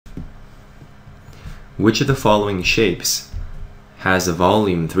Which of the following shapes has a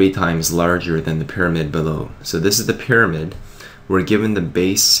volume 3 times larger than the pyramid below? So this is the pyramid. We're given the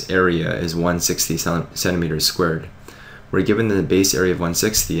base area is 160 centimeters squared. We're given the base area of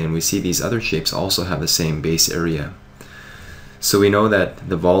 160, and we see these other shapes also have the same base area. So we know that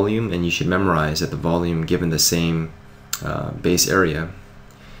the volume, and you should memorize that the volume given the same base area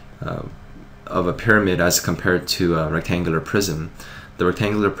of a pyramid as compared to a rectangular prism, the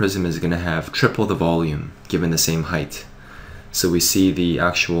rectangular prism is going to have triple the volume given the same height. So we see the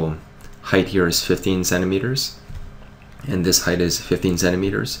actual height here is 15 centimeters, and this height is 15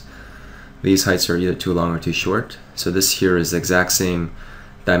 centimeters. These heights are either too long or too short. So this here is the exact same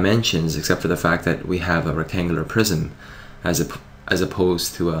dimensions, except for the fact that we have a rectangular prism as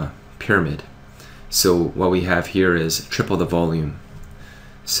opposed to a pyramid. So what we have here is triple the volume.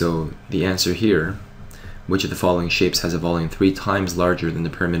 So the answer here, which of the following shapes has a volume 3 times larger than the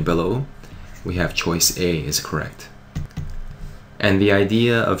pyramid below? We have choice A is correct. And the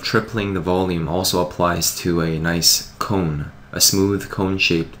idea of tripling the volume also applies to a nice cone, a smooth cone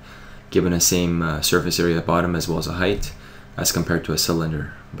shaped, given a same surface area at the bottom as well as a height, as compared to a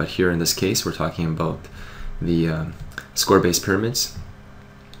cylinder. But here in this case, we're talking about the square-based pyramids,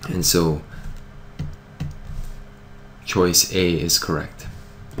 and so choice A is correct.